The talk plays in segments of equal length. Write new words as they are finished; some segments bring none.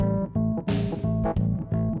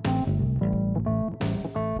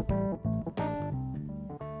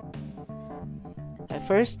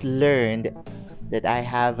first learned that I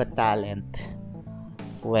have a talent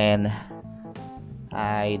when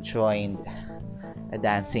I joined a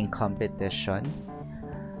dancing competition,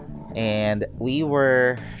 and we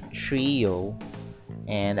were trio,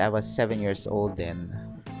 and I was 7 years old then,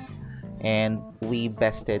 and we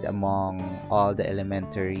bested among all the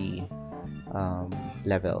elementary um,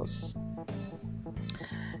 levels.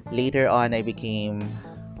 Later on, I became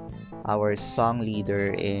our song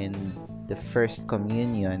leader in the first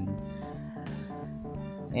communion,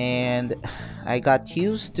 and I got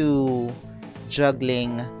used to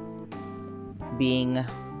juggling being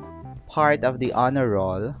part of the honor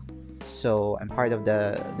roll. So I'm part of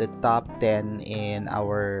the top 10 in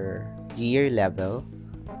our year level,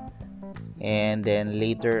 and then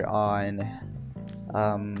later on,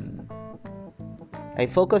 um, I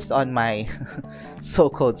focused on my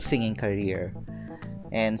so-called singing career.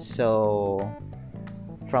 And so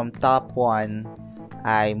from top 1,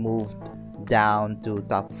 I moved down to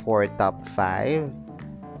top 4, top 5.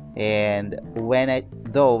 And when I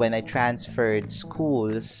transferred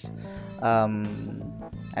schools,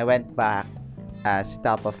 I went back as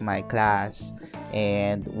top of my class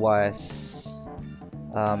and was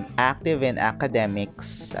active in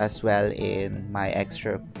academics as well in my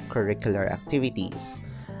extracurricular activities.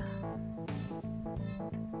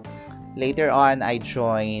 Later on, I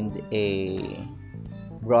joined a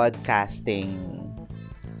broadcasting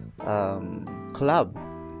club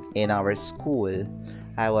in our school.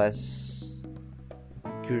 I was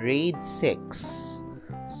grade 6,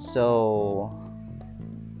 so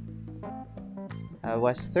I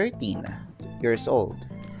was 13 years old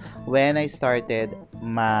when I started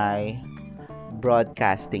my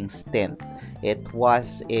broadcasting stint. It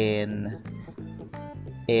was in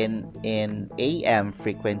AM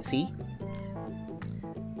frequency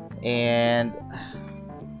and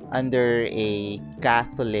under a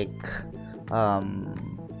Catholic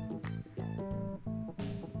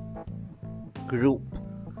group,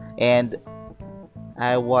 and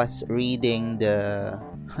I was reading the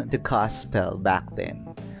the gospel back then,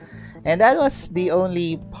 and that was the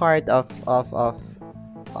only part of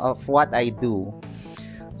what I do.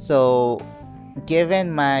 So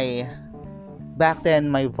given my back then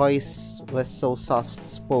my voice was so soft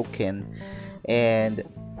spoken, and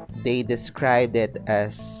they described it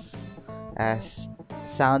as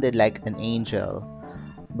sounded like an angel.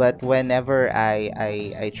 But whenever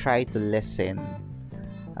I try to listen,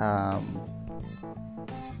 um,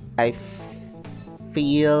 I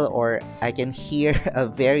feel or I can hear a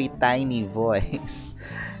very tiny voice,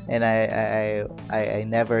 and I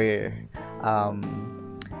never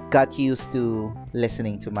got used to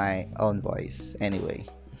listening to my own voice. Anyway,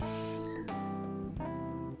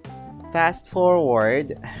 fast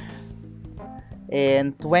forward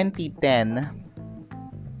in 2010.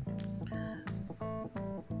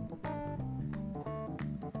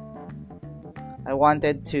 I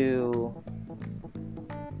wanted to,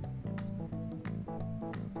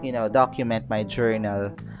 document my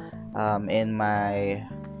journal in my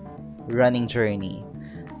running journey,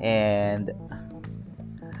 and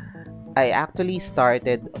I actually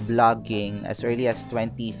started blogging as early as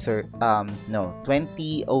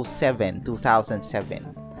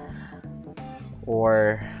 2007,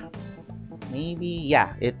 or maybe,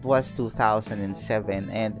 yeah, it was 2007.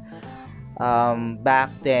 And back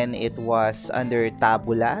then it was under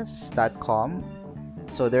tabulas.com,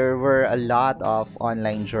 so there were a lot of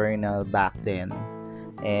online journal back then,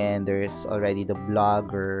 and there's already the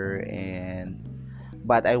blogger, and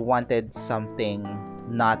but I wanted something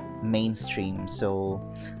not mainstream, so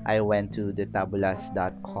I went to the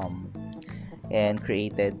tabulas.com and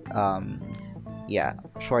created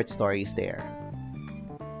short stories there.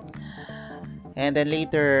 And then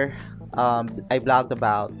later, I blogged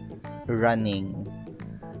about running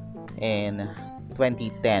in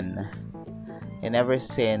 2010, and ever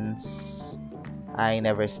since I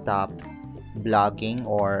never stopped blogging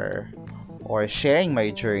or sharing my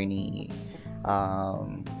journey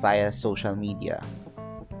via social media.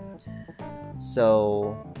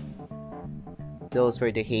 So those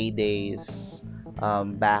were the heydays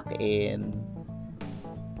back in,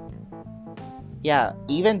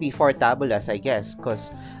 even before tabulas, I guess, because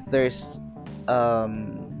there's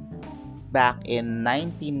back in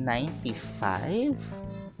 1995,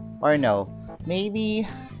 or no, maybe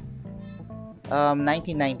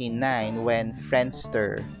 1999, when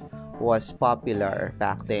Friendster was popular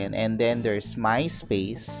back then, and then there's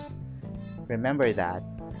MySpace. Remember that?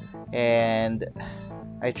 And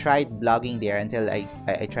I tried blogging there until I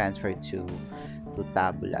transferred to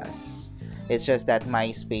Tabulas. It's just that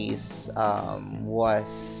MySpace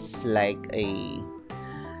was like a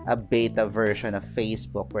a beta version of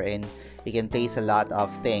Facebook wherein you can place a lot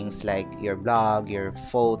of things like your blog, your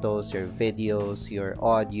photos, your videos, your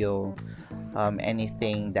audio,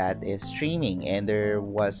 anything that is streaming. And there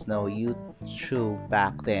was no YouTube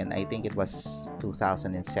back then. I think it was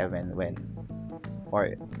 2007 when,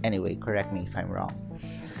 or anyway, correct me if I'm wrong.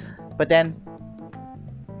 But then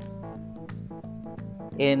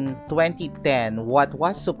in 2010, what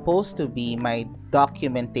was supposed to be my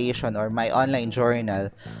documentation or my online journal,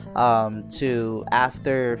 to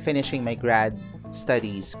after finishing my graduate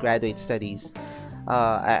studies,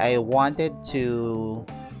 I wanted to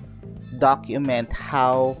document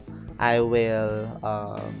how I will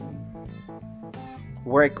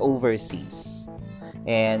work overseas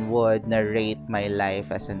and would narrate my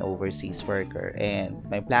life as an overseas worker. And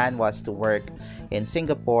my plan was to work in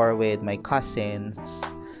Singapore with my cousins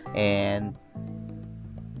and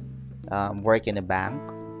work in a bank.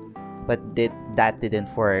 But that didn't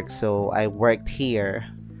work, so I worked here,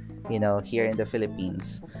 here in the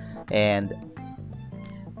Philippines. And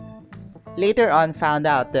later on found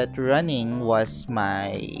out that running was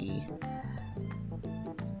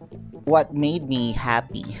what made me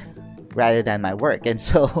happy rather than my work. And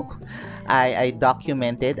so I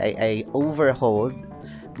documented, I overhauled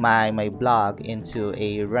my blog into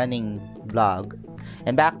a running blog.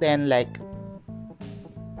 And back then, like,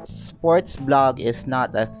 sports blog is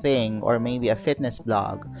not a thing, or maybe a fitness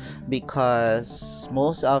blog, because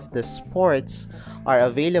most of the sports are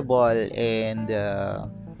available in the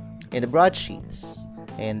broadsheets,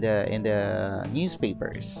 in the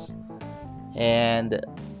newspapers. And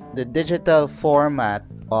the digital format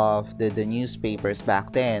of the newspapers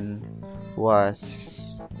back then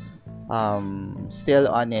was still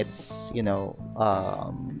on its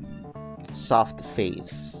soft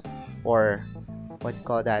phase, or what you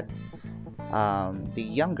call that, the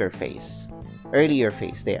younger phase, earlier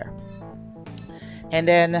phase there. And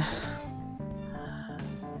then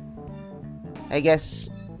I guess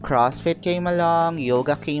CrossFit came along,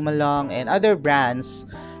 yoga came along, and other brands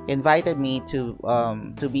invited me to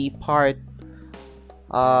be part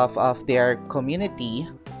of their community,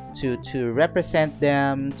 to represent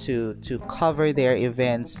them, to cover their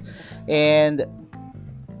events. And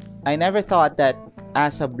I never thought that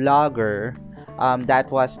as a blogger,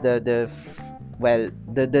 that was the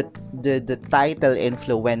title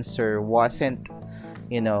influencer wasn't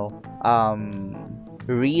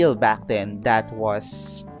real back then. That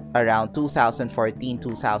was around 2014,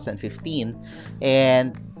 2015,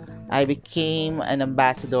 and I became an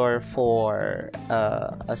ambassador for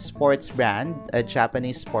a sports brand, a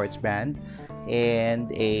Japanese sports brand,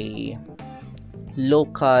 and a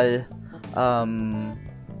local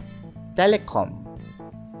telecom.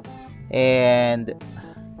 And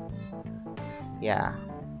yeah,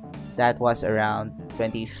 that was around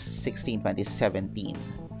 2016, 2017.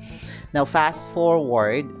 Now fast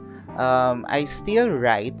forward, I still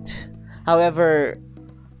write, however,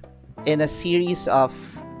 in a series of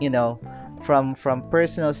from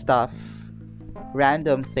personal stuff,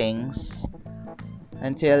 random things,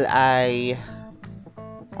 until I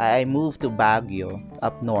moved to Baguio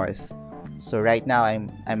up north. So right now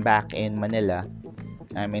I'm back in Manila.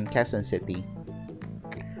 I'm in Quezon City.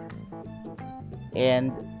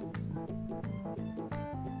 And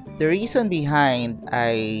the reason behind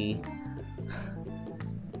I'm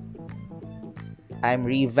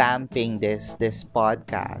revamping this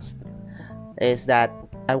podcast is that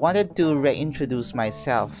I wanted to reintroduce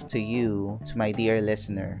myself to you, to my dear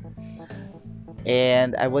listener.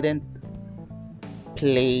 And I wouldn't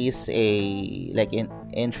place an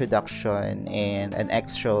introduction and an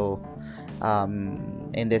extra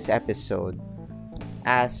in this episode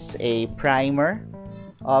as a primer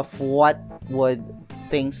of what would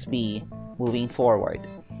things be moving forward,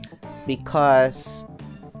 because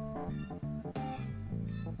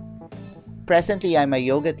presently I'm a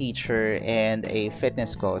yoga teacher and a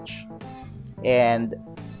fitness coach, and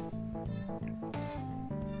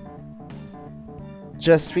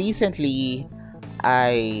just recently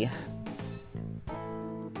I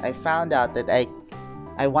found out that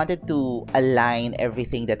I wanted to align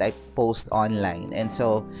everything that I post online, and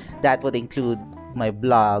so that would include my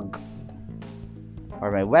blog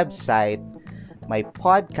or my website, my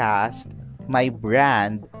podcast, my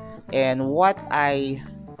brand, and what I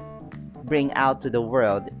bring out to the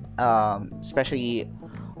world, especially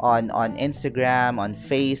on Instagram, on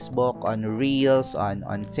Facebook, on Reels,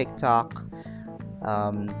 on TikTok.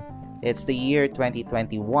 It's the year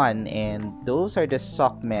 2021, and those are the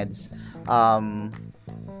sock meds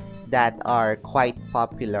that are quite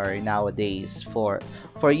popular nowadays for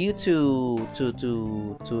you to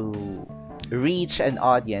reach an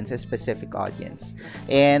audience, a specific audience.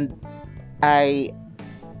 And I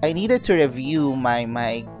I needed to review my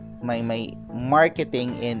marketing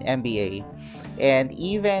in MBA, and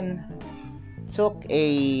even took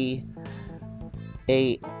a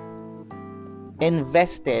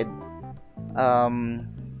invested um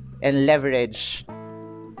and leverage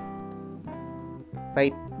by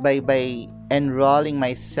enrolling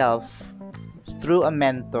myself through a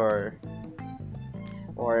mentor,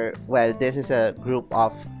 or well, this is a group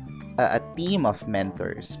of a team of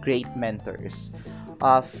mentors, great mentors,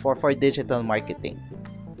 for digital marketing.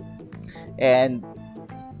 And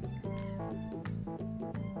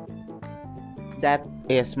that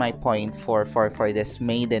is my point for this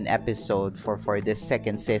maiden episode, for this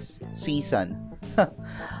second season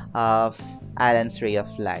of Alan's Ray of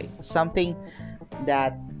Light. Something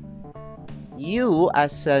that you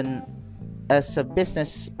as a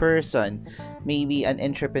business person, maybe an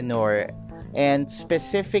entrepreneur, and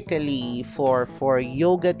specifically for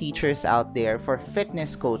yoga teachers out there, for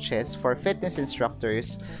fitness coaches, for fitness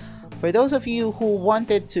instructors, for those of you who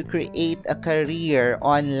wanted to create a career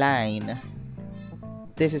online,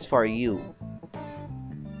 this is for you.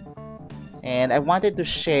 And I wanted to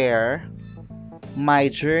share my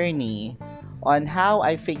journey on how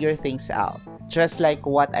I figure things out, just like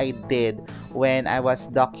what I did when I was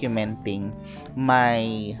documenting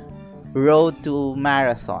my road to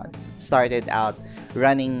marathon. Started out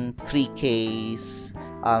running 3Ks,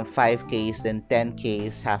 5Ks, then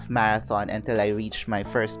 10Ks, half marathon, until I reached my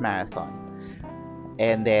first marathon.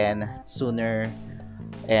 And then sooner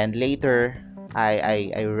and later,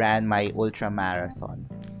 I ran my ultra marathon.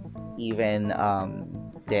 Even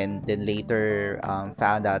then later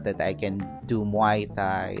found out that I can do Muay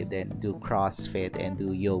Thai, then do CrossFit, and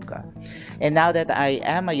do yoga. And now that I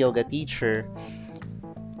am a yoga teacher,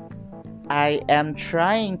 I am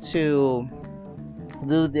trying to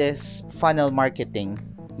do this funnel marketing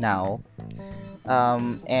now,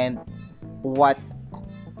 and what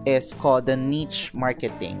is called the niche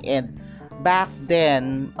marketing. And back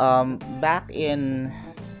then, back in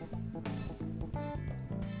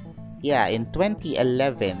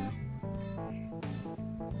 2011,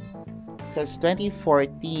 because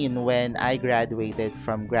 2014 when I graduated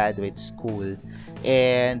from graduate school,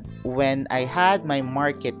 and when I had my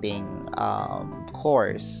marketing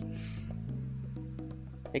course,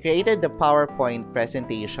 I created the PowerPoint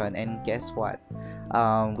presentation, and guess what?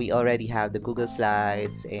 We already have the Google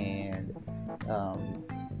Slides and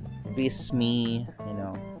Visme,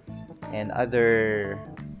 and other.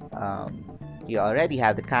 You already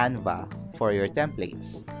have the Canva for your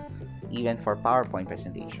templates, even for PowerPoint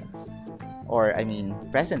presentations, or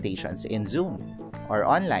presentations in Zoom or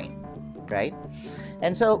online, right?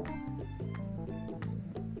 And so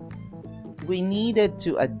we needed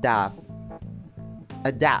to adapt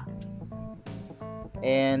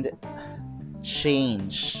and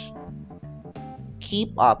change,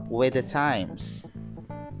 keep up with the times.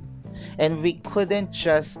 And we couldn't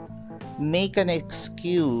just make an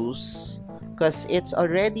excuse, because it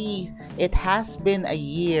has been a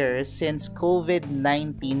year since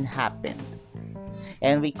COVID-19 happened,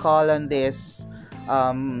 and we call on this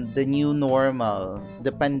the new normal,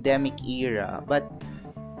 the pandemic era. But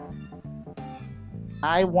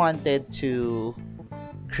I wanted to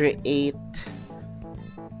create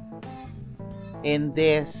in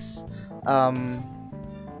this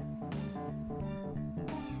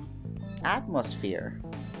atmosphere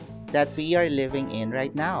that we are living in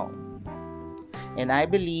right now. And I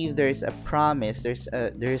believe there's a promise,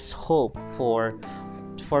 there's hope for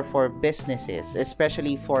businesses,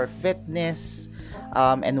 especially for fitness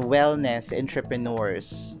and wellness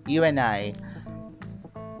entrepreneurs. You and I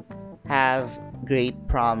have great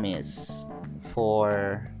promise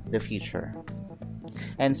for the future.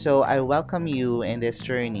 And so I welcome you in this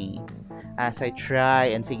journey as I try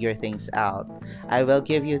and figure things out. I will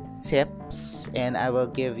give you tips, and I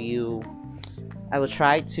will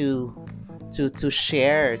try to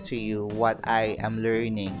share to you what I am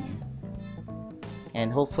learning.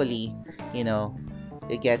 And hopefully, you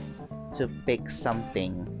get to pick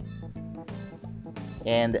something.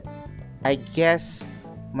 And I guess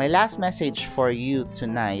my last message for you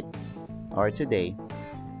tonight or today,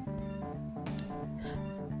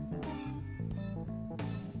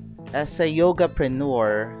 as a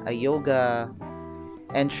yogapreneur, a yoga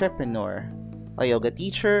entrepreneur, a yoga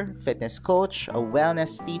teacher, fitness coach, a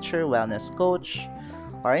wellness teacher, wellness coach,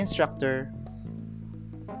 or instructor,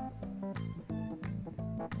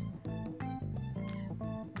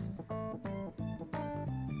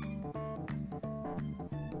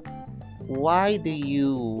 why do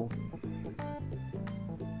you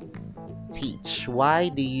teach? Why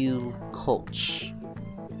do you coach?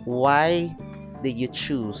 Why did you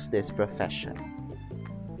choose this profession?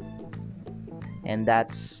 And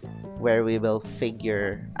that's where we will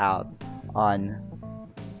figure out on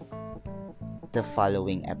the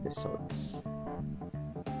following episodes.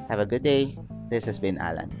 Have a good day. This has been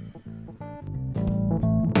Alan.